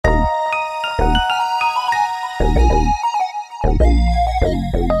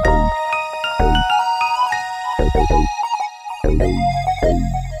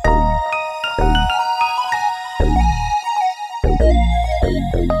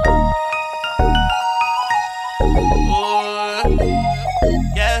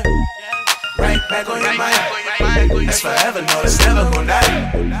That's forever, no, that's never gon' die.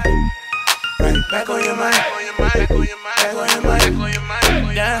 Right back on your mind, back on your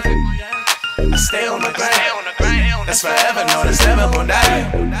mind, yeah. I stay on the grind, that's forever, no, that's never gon'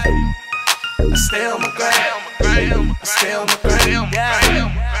 die. I stay on the grind, I stay on the grind, yeah.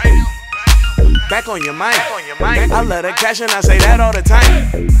 Back on your mind, I love the cash and I say that all the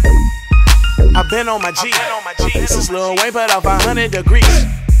time. I've been on my G, since Lil Wayne put out 500 degrees.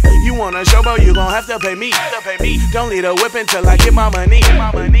 You want a show, bro, you gon' have to pay me. Don't leave a whip until I get my money.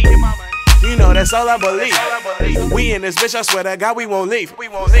 You know that's all I believe. We in this bitch, I swear to God we won't leave.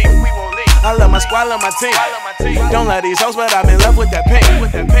 I love my squad, love my team. Don't love these hoes, but I'm in love with that pink.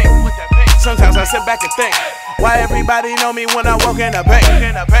 Sometimes I sit back and think, why everybody know me when I walk in the bank?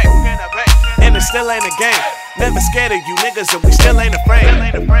 And it still ain't a game. Never scared of you niggas, and we still ain't afraid.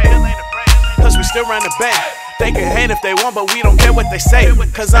 Cause we still run the bank. They can hate if they want, but we don't care what they say.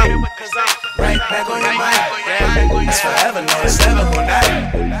 Cause I'm right back on your mind. That's forever, no, it's never gon' die.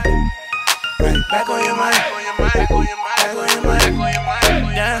 Right back on your mind, back on your mind,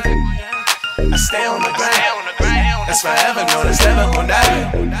 yeah. I stay on the grind, that's forever, no, that's never gon' die.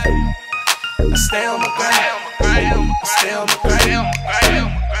 I stay on the grind, I stay on the grind.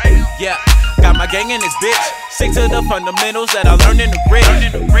 Yeah, got my gang in this bitch. Stick to the fundamentals that I learned in the ridge.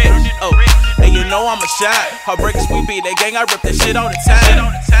 Oh, and you know I'm a shot. Heartbreakers we be that gang, I rip that shit all the time.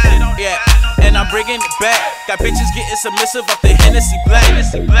 Yeah, and I'm bringing it back. Got bitches getting submissive up the Hennessy Black.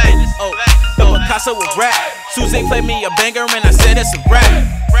 Oh, the Picasso with rap. Susie played me a banger and I said it's a rap.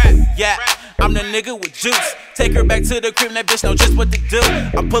 Yeah, I'm the nigga with juice. Take her back to the crib, that bitch know just what to do.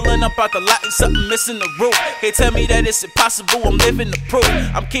 I'm pulling up out the lot and something missing the roof. They tell me that it's impossible, I'm living the proof.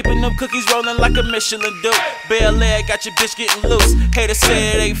 I'm keeping them cookies rolling like a Michelin dude. Bel Air got your bitch getting loose. Haters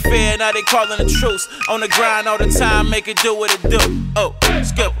say it ain't fair, now they calling a truce. On the grind all the time, make it do what it do. Oh,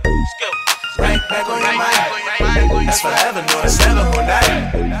 skill. Right back on your mind, that's forever, no, it's never gon'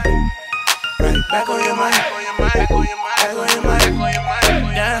 die. Right back on your mind, back on your mind,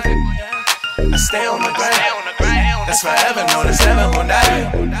 yeah. I stay on the grind, that's forever, no, that's never gon' die.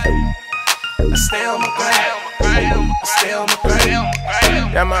 I stay on the grind, I stay on the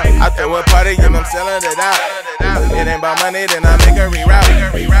grind. Yeah, man, I throw a party and I'm selling it out. It ain't about money, then I make a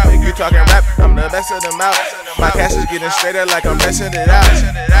reroute. You talking rap, I'm the best of them out. My cash is getting straighter like I'm pressing it out.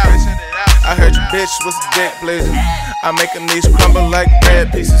 I heard your bitch was a dick blazer. I'm making these crumble like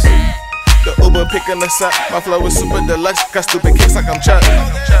bread pieces. The Uber picking us up, my flow is super deluxe. Got stupid kicks like I'm Chuck.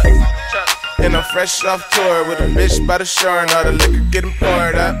 And I'm fresh off tour with a bitch by the shore, and all the liquor getting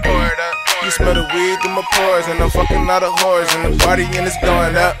poured up. You smell the weed through my pores, and I'm fucking all the whores, and the party and it's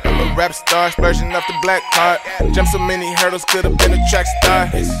going up. I'm a rap star, splurging off the black card. Jumped so many hurdles, could've been a track star.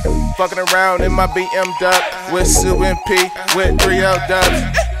 Fucking around in my BM dub with Sue and P with 3L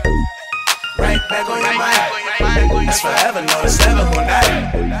dubs. Right back on your mind, that's forever, no, it's never gon' die.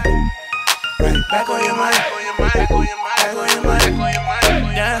 Right back on your mind, back on your mind,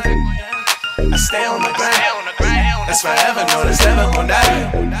 yeah. I stay on the grind, that's forever, no, that's never gon' die.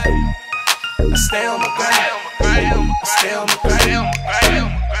 I stay on the grind, I stay on the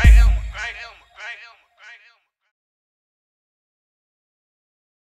grind.